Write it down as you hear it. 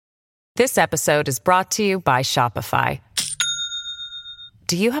This episode is brought to you by Shopify.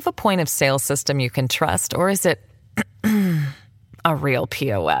 Do you have a point of sale system you can trust, or is it a real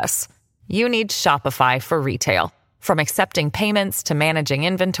POS? You need Shopify for retail. From accepting payments to managing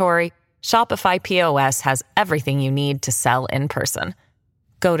inventory, Shopify POS has everything you need to sell in person.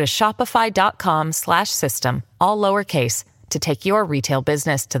 Go to shopify.com/system, all lowercase, to take your retail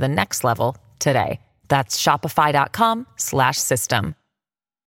business to the next level today. That's shopify.com/system.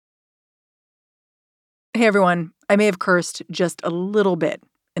 Hey, everyone. I may have cursed just a little bit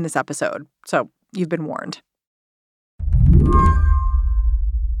in this episode, so you've been warned.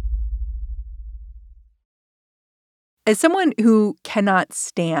 As someone who cannot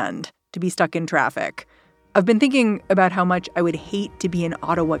stand to be stuck in traffic, I've been thinking about how much I would hate to be in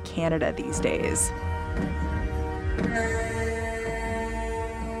Ottawa, Canada these days.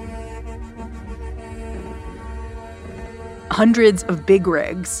 Hundreds of big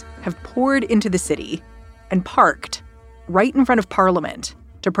rigs have poured into the city and parked right in front of Parliament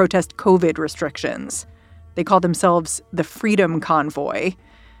to protest COVID restrictions. They call themselves the Freedom Convoy.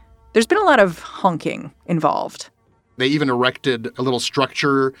 There's been a lot of honking involved. They even erected a little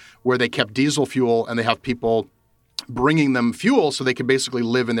structure where they kept diesel fuel, and they have people bringing them fuel so they can basically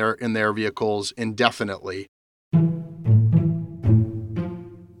live in their vehicles indefinitely.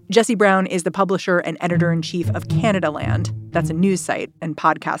 Jesse Brown is the publisher and editor-in-chief of Canadaland. That's a news site and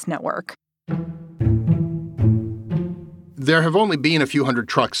podcast network. There have only been a few hundred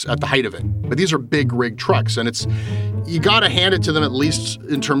trucks at the height of it, but these are big rig trucks, and you got to hand it to them, at least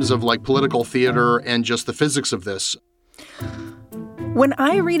in terms of like political theater and just the physics of this. When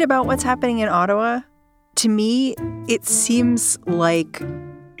I read about what's happening in Ottawa, to me, it seems like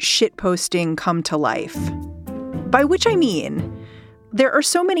shitposting come to life. By which I mean, there are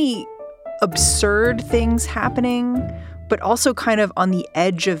so many absurd things happening, but also kind of on the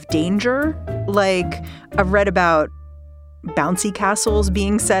edge of danger. Like, I've read about bouncy castles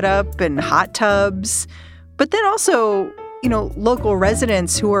being set up and hot tubs, but then also, local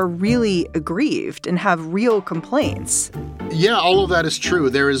residents who are really aggrieved and have real complaints. Yeah, all of that is true.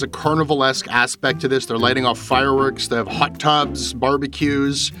 There is a carnival-esque aspect to this. They're lighting off fireworks. They have hot tubs,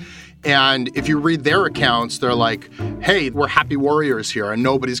 barbecues. And if you read their accounts, they're like, hey, we're happy warriors here and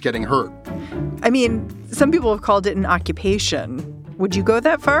nobody's getting hurt. I mean, some people have called it an occupation. Would you go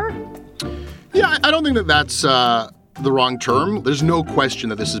that far? Yeah, I don't think that that's the wrong term. There's no question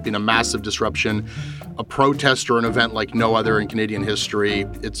that this has been a massive disruption, a protest or an event like no other in Canadian history.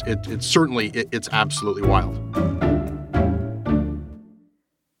 It's absolutely wild.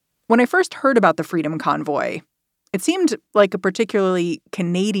 When I first heard about the Freedom Convoy, it seemed like a particularly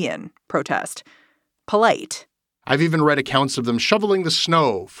Canadian protest. Polite. I've even read accounts of them shoveling the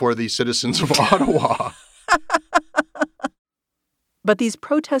snow for the citizens of Ottawa. But these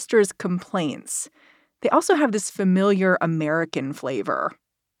protesters' complaints, they also have this familiar American flavor.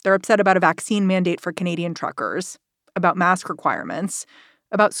 They're upset about a vaccine mandate for Canadian truckers, about mask requirements,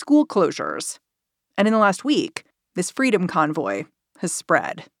 about school closures. And in the last week, this Freedom Convoy has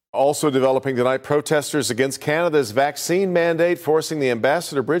spread. Also developing tonight, protesters against Canada's vaccine mandate forcing the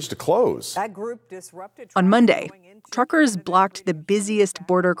Ambassador Bridge to close. That group disrupted. On Monday, truckers blocked the busiest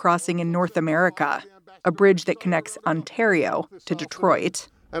border crossing in North America, a bridge that connects Ontario to Detroit.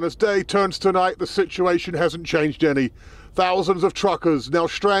 And as day turns to night, the situation hasn't changed any. Thousands of truckers now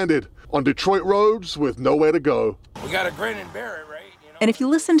stranded on Detroit roads with nowhere to go. We got to grin and bear it, right? And if you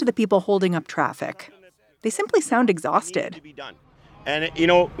listen to the people holding up traffic, they simply sound exhausted. And,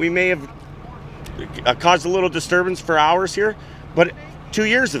 we may have caused a little disturbance for hours here, but 2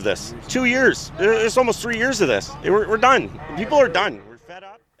 years of this, 2 years, it's almost 3 years of this. We're done. People are done. We're fed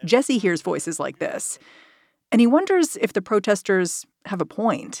up. Jesse hears voices like this, and he wonders if the protesters have a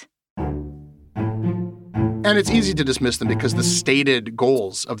point. And it's easy to dismiss them because the stated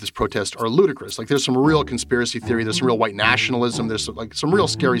goals of this protest are ludicrous. Like, there's some real conspiracy theory, there's some real white nationalism, there's some real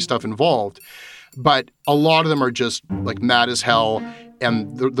scary stuff involved. But a lot of them are just like mad as hell,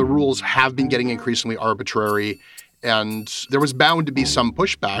 and the rules have been getting increasingly arbitrary, and there was bound to be some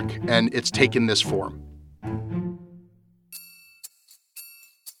pushback, and it's taken this form.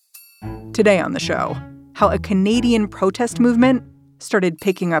 Today on the show, how a Canadian protest movement started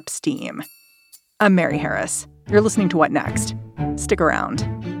picking up steam. I'm Mary Harris. You're listening to What Next? Stick around.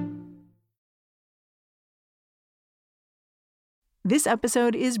 This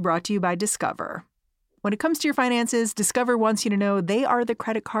episode is brought to you by Discover. When it comes to your finances, Discover wants you to know they are the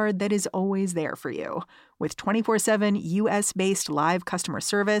credit card that is always there for you. With 24/7 U.S.-based live customer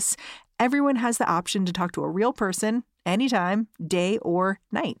service, everyone has the option to talk to a real person anytime, day or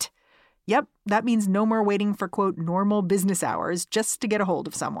night. Yep, that means no more waiting for, quote, normal business hours just to get a hold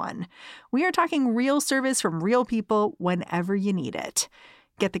of someone. We are talking real service from real people whenever you need it.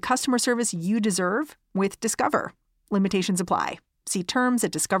 Get the customer service you deserve with Discover. Limitations apply. See terms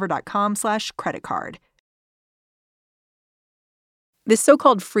at discover.com/creditcard. This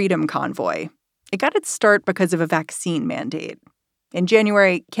so-called Freedom Convoy, it got its start because of a vaccine mandate. In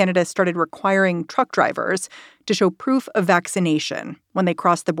January, Canada started requiring truck drivers to show proof of vaccination when they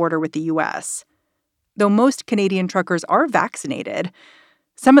cross the border with the U.S. Though most Canadian truckers are vaccinated,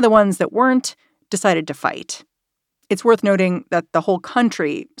 some of the ones that weren't decided to fight. It's worth noting that the whole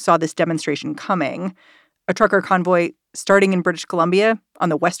country saw this demonstration coming. A trucker convoy starting in British Columbia on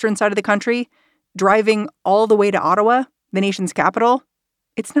the western side of the country, driving all the way to Ottawa, the nation's capital.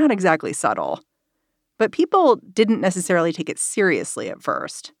 It's not exactly subtle. But people didn't necessarily take it seriously at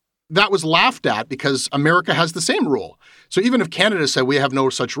first. That was laughed at because America has the same rule. So even if Canada said we have no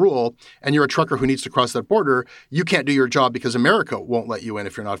such rule and you're a trucker who needs to cross that border, you can't do your job because America won't let you in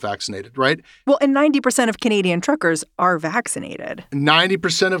if you're not vaccinated, right? Well, and 90% of Canadian truckers are vaccinated.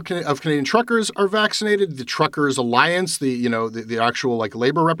 90% of Canadian truckers are vaccinated. The Truckers Alliance, the actual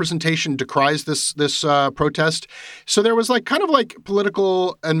labor representation decries this protest. So there was kind of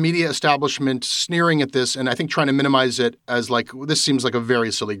political and media establishment sneering at this and I think trying to minimize it as this seems like a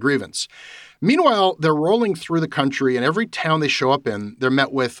very silly grievance. Meanwhile, they're rolling through the country, and every town they show up in, they're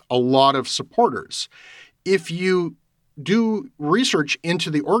met with a lot of supporters. If you do research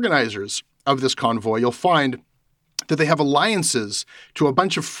into the organizers of this convoy, you'll find that they have alliances to a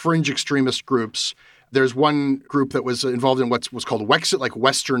bunch of fringe extremist groups. There's one group that was involved in what's called Wexit,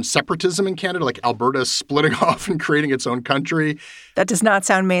 Western separatism in Canada, Alberta splitting off and creating its own country. That does not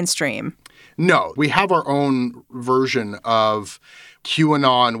sound mainstream. No, we have our own version of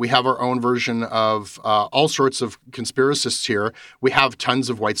QAnon. We have our own version of all sorts of conspiracists here. We have tons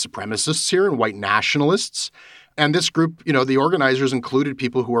of white supremacists here and white nationalists. And this group, the organizers included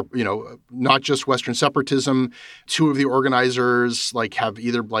people who are, not just Western separatism. Two of the organizers have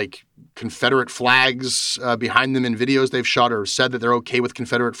either Confederate flags behind them in videos they've shot or said that they're okay with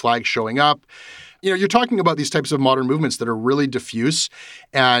Confederate flags showing up. You're talking about these types of modern movements that are really diffuse,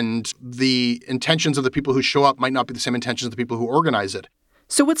 and the intentions of the people who show up might not be the same intentions of the people who organize it.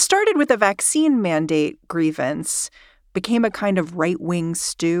 So what started with a vaccine mandate grievance became a kind of right-wing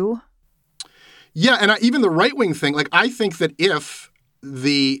stew? Yeah, and even the right-wing thing, I think that if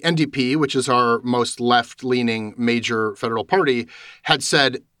the NDP, which is our most left-leaning major federal party, had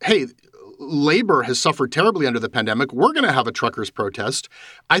said, hey, labor has suffered terribly under the pandemic. We're going to have a truckers' protest.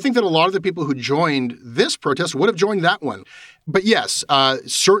 I think that a lot of the people who joined this protest would have joined that one. But yes,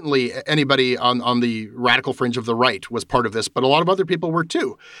 certainly anybody on the radical fringe of the right was part of this, but a lot of other people were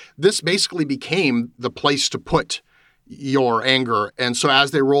too. This basically became the place to put your anger. And so as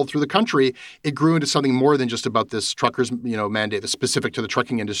they rolled through the country, it grew into something more than just about this truckers, mandate that's specific to the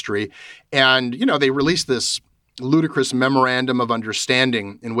trucking industry. And, they released this ludicrous memorandum of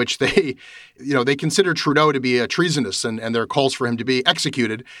understanding in which they consider Trudeau to be a treasonous and there are calls for him to be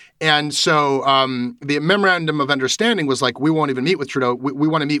executed. And so the memorandum of understanding was we won't even meet with Trudeau. We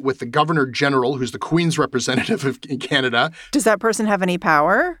want to meet with the Governor General, who's the Queen's representative in Canada. Does that person have any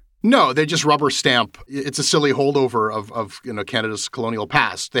power? No, they just rubber stamp. It's a silly holdover of Canada's colonial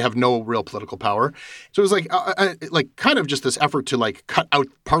past. They have no real political power. So it was kind of just this effort to cut out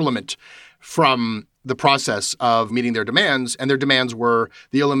Parliament from the process of meeting their demands, and their demands were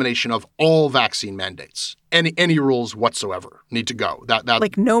the elimination of all vaccine mandates. Any rules whatsoever need to go.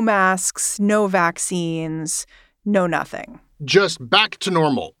 That no masks, no vaccines, no nothing. Just back to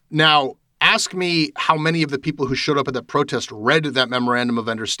normal. Now, ask me how many of the people who showed up at that protest read that memorandum of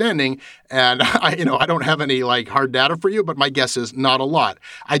understanding, and I don't have any hard data for you, but my guess is not a lot.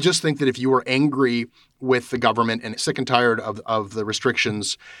 I just think that if you were angry with the government and sick and tired of the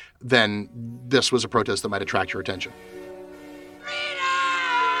restrictions, then this was a protest that might attract your attention.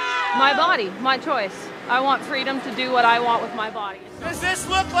 Freedom! My body, my choice. I want freedom to do what I want with my body. Does this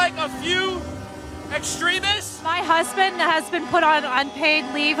look like a few extremists? My husband has been put on unpaid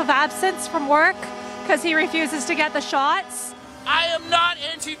leave of absence from work because he refuses to get the shots. I am not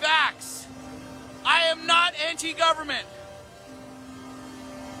anti-vax. I am not anti-government.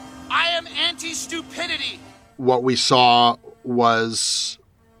 I am anti-stupidity. What we saw was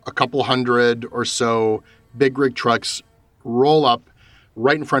a couple hundred or so big rig trucks roll up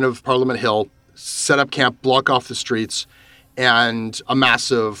right in front of Parliament Hill, set up camp, block off the streets, and a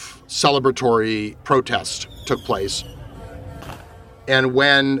massive celebratory protest took place. And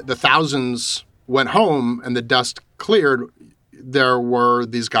when the thousands went home and the dust cleared, there were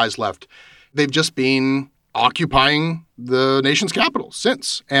these guys left. They've just been occupying the nation's capital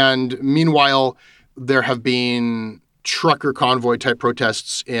since. And meanwhile, there have been trucker convoy type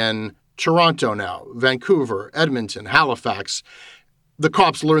protests in Toronto now, Vancouver, Edmonton, Halifax. The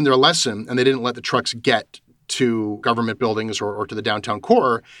cops learned their lesson and they didn't let the trucks get to government buildings or to the downtown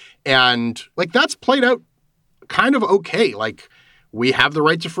core. And like that's played out kind of okay. Like we have the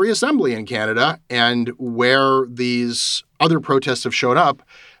right to free assembly in Canada, and where these other protests have showed up,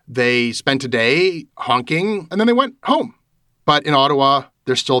 they spent a day honking and then they went home. But in Ottawa,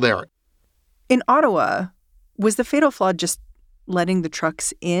 they're still there. In Ottawa, was the fatal flaw just letting the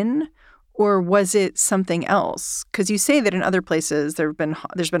trucks in, or was it something else? Because you say that in other places there's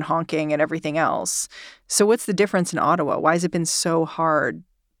been honking and everything else. So what's the difference in Ottawa? Why has it been so hard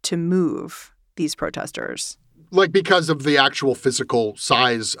to move these protesters? Like because of the actual physical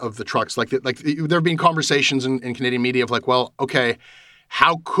size of the trucks. Like there have been conversations in Canadian media of like, well, okay,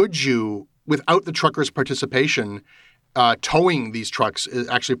 how could you, without the truckers' participation, towing these trucks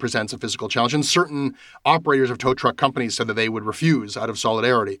actually presents a physical challenge. And certain operators of tow truck companies said that they would refuse out of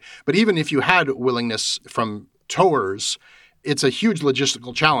solidarity. But even if you had willingness from towers, it's a huge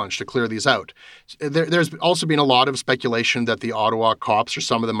logistical challenge to clear these out. There's also been a lot of speculation that the Ottawa cops, or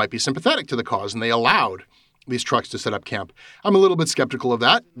some of them, might be sympathetic to the cause, and they allowed these trucks to set up camp. I'm a little bit skeptical of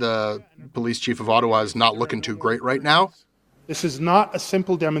that. The police chief of Ottawa is not looking too great right now. This is not a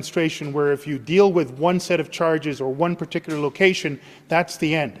simple demonstration where if you deal with one set of charges or one particular location, that's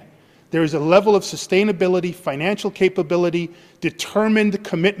the end. There is a level of sustainability, financial capability, determined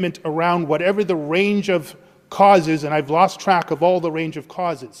commitment around whatever the range of causes, and I've lost track of all the range of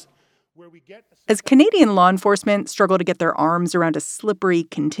causes. As Canadian law enforcement struggle to get their arms around a slippery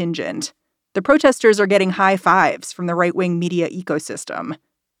contingent, the protesters are getting high fives from the right-wing media ecosystem.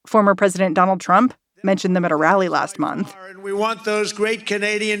 Former President Donald Trump mentioned them at a rally last month. We want those great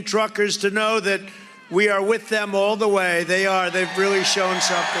Canadian truckers to know that we are with them all the way. They've really shown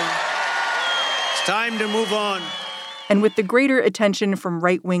something. It's time to move on. And with the greater attention from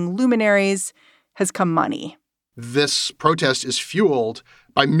right-wing luminaries has come money. This protest is fueled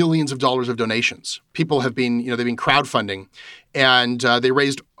by millions of dollars of donations. People have been, they've been crowdfunding, and they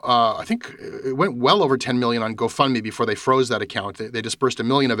raised, I think it went well over $10 million on GoFundMe before they froze that account. They dispersed $1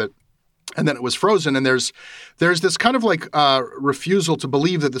 million of it. And then it was frozen. And there's this kind of like refusal to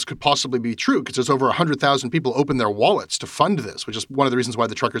believe that this could possibly be true, because there's over 100,000 people open their wallets to fund this, which is one of the reasons why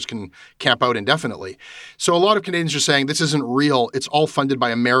the truckers can camp out indefinitely. So a lot of Canadians are saying this isn't real. It's all funded by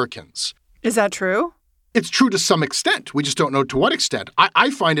Americans. Is that true? It's true to some extent. We just don't know to what extent. I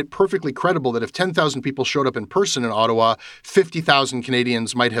find it perfectly credible that if 10,000 people showed up in person in Ottawa, 50,000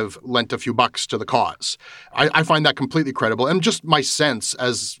 Canadians might have lent a few bucks to the cause. I find that completely credible. And just my sense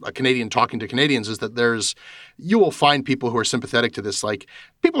as a Canadian talking to Canadians is that you will find people who are sympathetic to this. Like,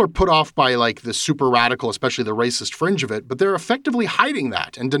 people are put off by like the super radical, especially the racist fringe of it, but they're effectively hiding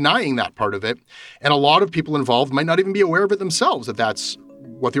that and denying that part of it. And a lot of people involved might not even be aware of it themselves, that that's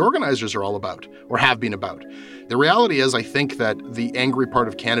what the organizers are all about or have been about. The reality is, I think that the angry part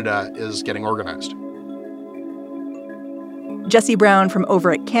of Canada is getting organized. Jesse Brown from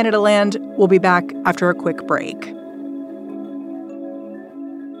over at Canadaland will be back after a quick break.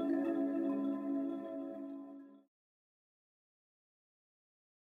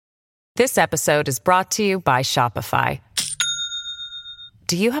 This episode is brought to you by Shopify.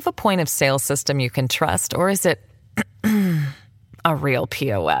 Do you have a point of sale system you can trust, or is it a real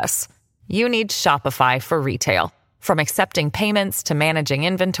POS? You need Shopify for retail. From accepting payments to managing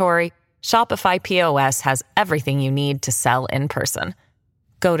inventory, Shopify POS has everything you need to sell in person.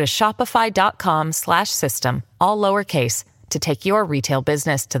 Go to shopify.com/system, all lowercase, to take your retail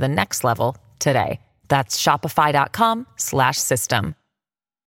business to the next level today. That's shopify.com/system.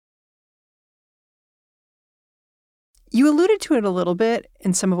 You alluded to it a little bit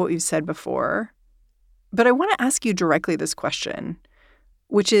in some of what you've said before, but I want to ask you directly this question,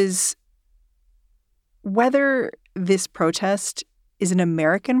 which is whether this protest is an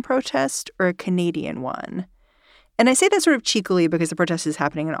American protest or a Canadian one. And I say that sort of cheekily because the protest is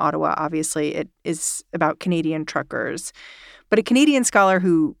happening in Ottawa. Obviously, it is about Canadian truckers. But a Canadian scholar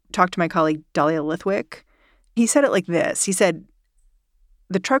who talked to my colleague Dahlia Lithwick, he said it like this. He said,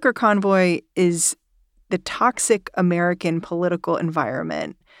 the trucker convoy is the toxic American political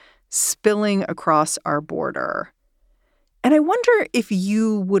environment spilling across our border. And I wonder if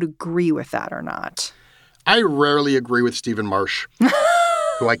you would agree with that or not. I rarely agree with Stephen Marsh,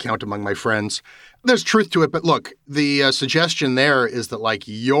 who I count among my friends. There's truth to it, but look, the suggestion there is that like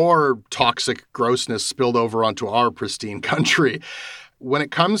your toxic grossness spilled over onto our pristine country. When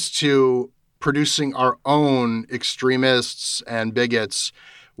it comes to producing our own extremists and bigots,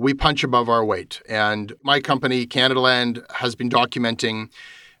 we punch above our weight. And my company, Canadaland, has been documenting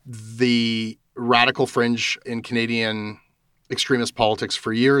the radical fringe in Canadian extremist politics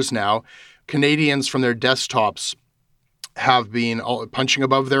for years now. Canadians from their desktops have been punching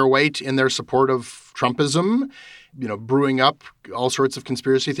above their weight in their support of Trumpism, brewing up all sorts of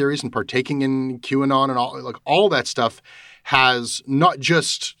conspiracy theories and partaking in QAnon and all that stuff has not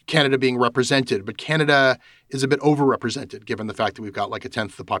just Canada being represented, but Canada is a bit overrepresented given the fact that we've got like a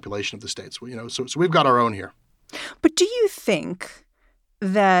tenth of the population of the States. So we've got our own here. But do you think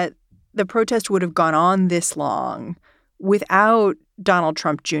that the protest would have gone on this long without Donald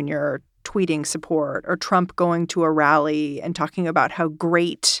Trump Jr. tweeting support or Trump going to a rally and talking about how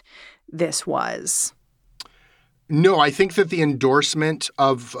great this was? No, I think that the endorsement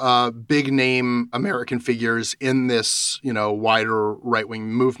of big name American figures in this, wider right-wing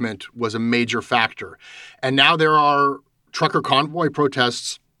movement was a major factor. And now there are trucker convoy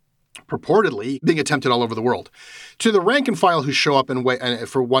protests purportedly being attempted all over the world. To the rank and file who show up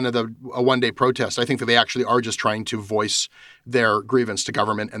for a one-day protest, I think that they actually are just trying to voice their grievance to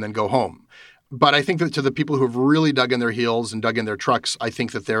government and then go home. But I think that to the people who have really dug in their heels and dug in their trucks, I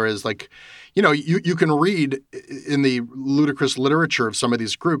think that there is you can read in the ludicrous literature of some of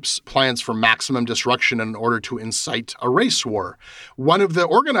these groups plans for maximum destruction in order to incite a race war. One of the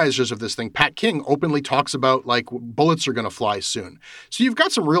organizers of this thing, Pat King, openly talks about bullets are going to fly soon. So you've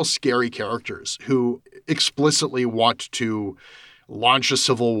got some real scary characters who explicitly want to launch a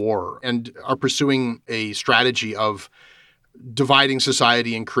civil war and are pursuing a strategy of dividing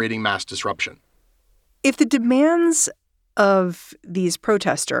society and creating mass disruption. If the demands of these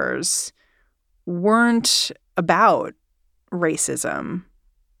protesters weren't about racism,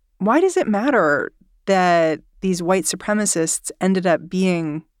 why does it matter that these white supremacists ended up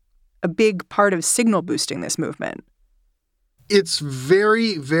being a big part of signal boosting this movement? It's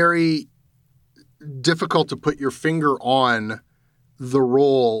very, very difficult to put your finger on the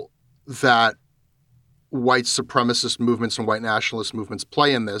role that white supremacist movements and white nationalist movements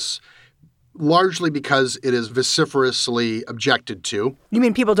play in this, largely because it is vociferously objected to. You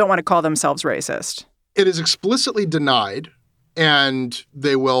mean people don't want to call themselves racist? It is explicitly denied, and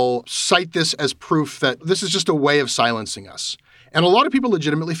they will cite this as proof that this is just a way of silencing us. And a lot of people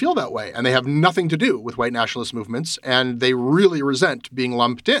legitimately feel that way, and they have nothing to do with white nationalist movements, and they really resent being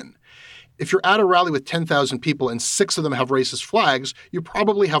lumped in. If you're at a rally with 10,000 people and 6 of them have racist flags, you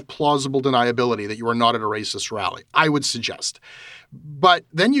probably have plausible deniability that you are not at a racist rally, I would suggest. But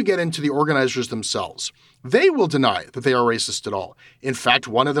then you get into the organizers themselves. They will deny that they are racist at all. In fact,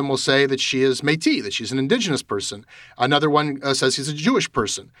 one of them will say that she is Métis, that she's an indigenous person. Another one says he's a Jewish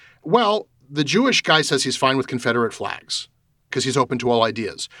person. Well, the Jewish guy says he's fine with Confederate flags because he's open to all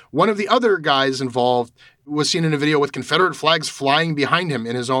ideas. One of the other guys involved was seen in a video with Confederate flags flying behind him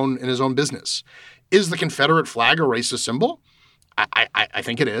in his own business. Is the Confederate flag a racist symbol? I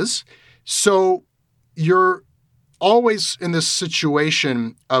think it is. So you're always in this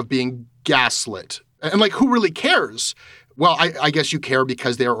situation of being gaslit. And who really cares? Well, I guess you care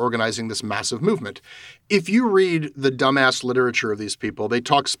because they are organizing this massive movement. If you read the dumbass literature of these people, they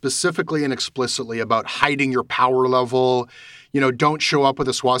talk specifically and explicitly about hiding your power level. Don't show up with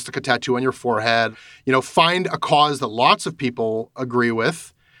a swastika tattoo on your forehead. Find a cause that lots of people agree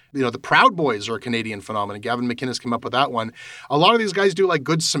with. The Proud Boys are a Canadian phenomenon. Gavin McInnes came up with that one. A lot of these guys do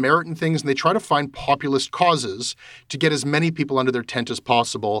Good Samaritan things, and they try to find populist causes to get as many people under their tent as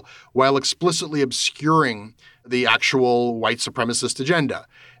possible while explicitly obscuring the actual white supremacist agenda.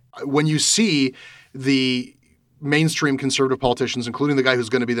 When you see the mainstream conservative politicians, including the guy who's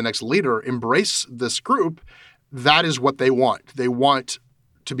going to be the next leader, embrace this group, that is what they want. They want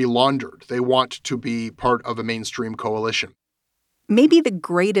to be laundered. They want to be part of a mainstream coalition. Maybe the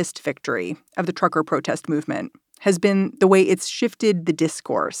greatest victory of the trucker protest movement has been the way it's shifted the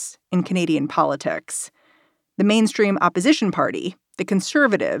discourse in Canadian politics. The mainstream opposition party, the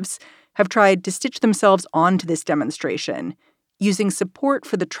Conservatives, have tried to stitch themselves onto this demonstration, using support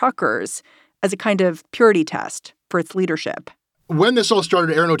for the truckers as a kind of purity test for its leadership. When this all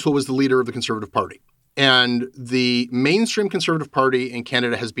started, Erin O'Toole was the leader of the Conservative Party. And the mainstream Conservative Party in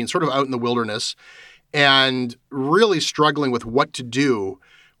Canada has been sort of out in the wilderness and really struggling with what to do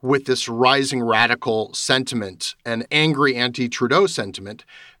with this rising radical sentiment and angry anti-Trudeau sentiment.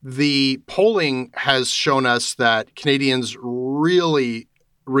 The polling has shown us that Canadians really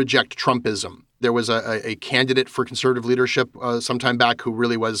reject Trumpism. There was a candidate for Conservative leadership some time back who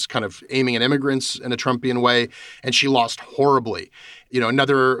really was kind of aiming at immigrants in a Trumpian way, and she lost horribly.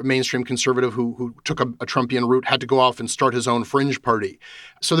 Another mainstream Conservative who took a Trumpian route had to go off and start his own fringe party.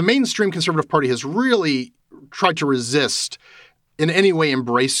 So the mainstream Conservative Party has really tried to resist in any way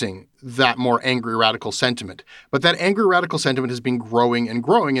embracing that more angry radical sentiment. But that angry radical sentiment has been growing and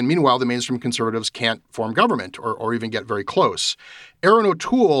growing, and meanwhile, the mainstream conservatives can't form government or even get very close. Erin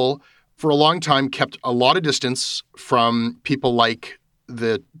O'Toole, for a long time, kept a lot of distance from people like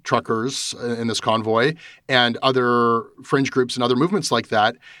the truckers in this convoy and other fringe groups and other movements like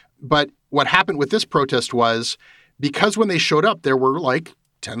that. But what happened with this protest was, because when they showed up, there were like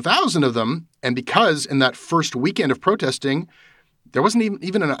 10,000 of them, and because in that first weekend of protesting, there wasn't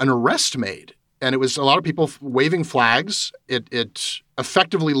even an arrest made. And it was a lot of people waving flags. It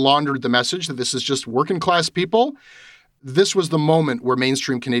effectively laundered the message that this is just working class people. This was the moment where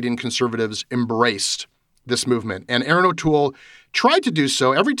mainstream Canadian conservatives embraced this movement. And Erin O'Toole tried to do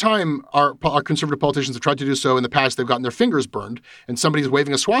so. Every time our conservative politicians have tried to do so in the past, they've gotten their fingers burned and somebody's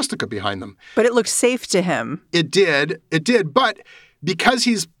waving a swastika behind them. But it looked safe to him. It did. But because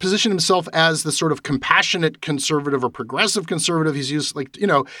he's positioned himself as the sort of compassionate conservative or progressive conservative, he's used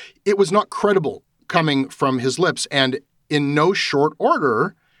it was not credible coming from his lips. And in no short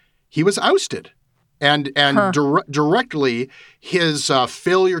order, he was ousted. And directly, his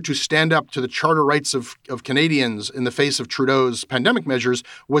failure to stand up to the charter rights of Canadians in the face of Trudeau's pandemic measures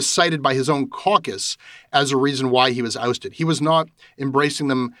was cited by his own caucus as a reason why he was ousted. He was not embracing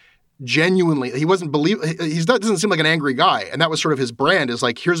them genuinely. He wasn't he doesn't seem like an angry guy. And that was sort of his brand, is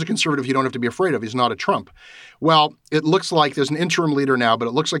like, here's a conservative you don't have to be afraid of. He's not a Trump. Well, it looks like there's an interim leader now, but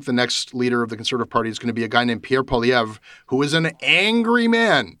it looks like the next leader of the Conservative Party is going to be a guy named Pierre Poilievre, who is an angry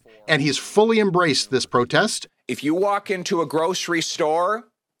man. And he's fully embraced this protest. If you walk into a grocery store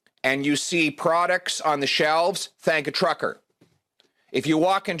and you see products on the shelves, thank a trucker. If you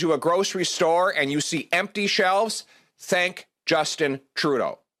walk into a grocery store and you see empty shelves, thank Justin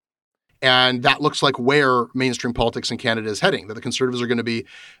Trudeau. And that looks like where mainstream politics in Canada is heading, that the Conservatives are going to be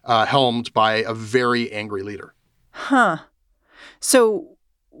helmed by a very angry leader. Huh. So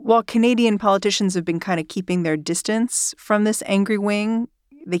while Canadian politicians have been kind of keeping their distance from this angry wing,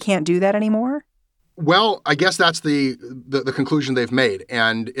 they can't do that anymore? Well, I guess that's the conclusion they've made.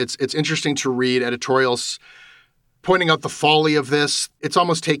 And it's interesting to read editorials pointing out the folly of this. It's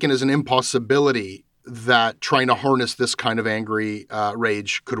almost taken as an impossibility that trying to harness this kind of angry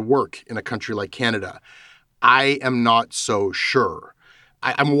rage could work in a country like Canada. I am not so sure.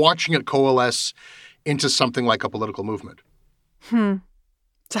 I'm watching it coalesce into something like a political movement.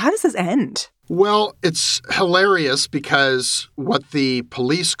 So how does this end? Well, it's hilarious because what the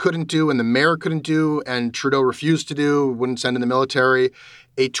police couldn't do and the mayor couldn't do and Trudeau refused to do, wouldn't send in the military,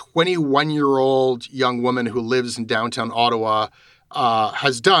 a 21-year-old young woman who lives in downtown Ottawa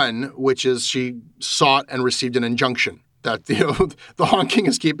has done, which is she sought and received an injunction that the honking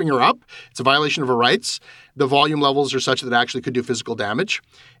is keeping her up. It's a violation of her rights. The volume levels are such that it actually could do physical damage.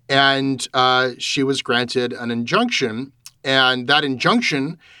 And she was granted an injunction. And that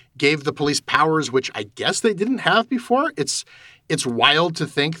injunction gave the police powers which I guess they didn't have before. It's wild to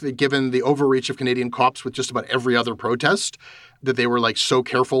think that given the overreach of Canadian cops with just about every other protest, that they were like so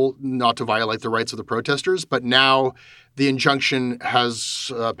careful not to violate the rights of the protesters. But now the injunction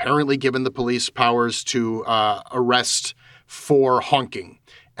has apparently given the police powers to arrest for honking.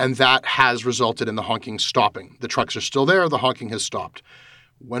 And that has resulted in the honking stopping. The trucks are still there. The honking has stopped.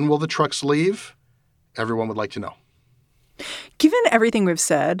 When will the trucks leave? Everyone would like to know. Given everything we've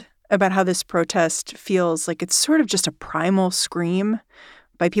said about how this protest feels like it's sort of just a primal scream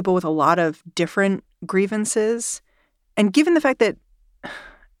by people with a lot of different grievances, and given the fact that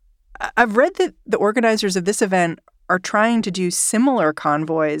I've read that the organizers of this event are trying to do similar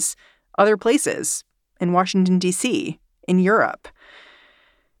convoys other places, in Washington, D.C., in Europe,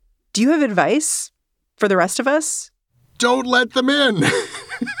 do you have advice for the rest of us? Don't let them in.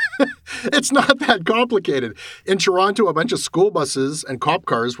 It's not that complicated. In Toronto, a bunch of school buses and cop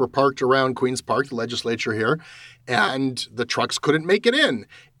cars were parked around Queen's Park, the legislature here, and the trucks couldn't make it in.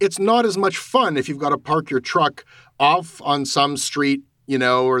 It's not as much fun if you've got to park your truck off on some street,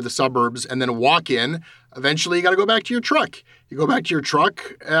 or the suburbs, and then walk in. Eventually, you got to go back to your truck. You go back to your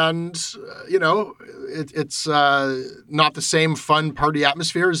truck, and, it's not the same fun party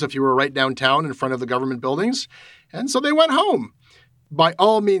atmosphere as if you were right downtown in front of the government buildings. And so they went home. By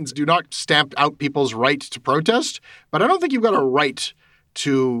all means, do not stamp out people's right to protest, but I don't think you've got a right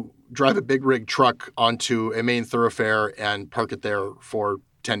to drive a big rig truck onto a main thoroughfare and park it there for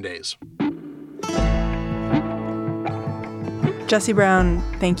 10 days. Jesse Brown,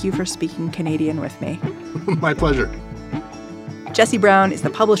 thank you for speaking Canadian with me. My pleasure. Jesse Brown is the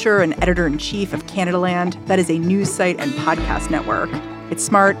publisher and editor-in-chief of Canadaland. That is a news site and podcast network. It's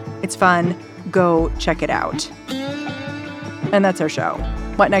smart. It's fun. Go check it out. And that's our show.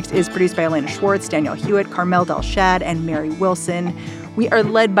 What Next is produced by Elena Schwartz, Daniel Hewitt, Carmel Delshad, and Mary Wilson. We are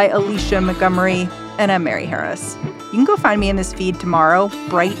led by Alicia Montgomery, and I'm Mary Harris. You can go find me in this feed tomorrow,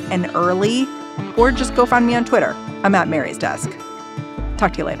 bright and early, or just go find me on Twitter. I'm at Mary's Desk.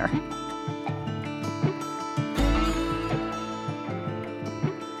 Talk to you later.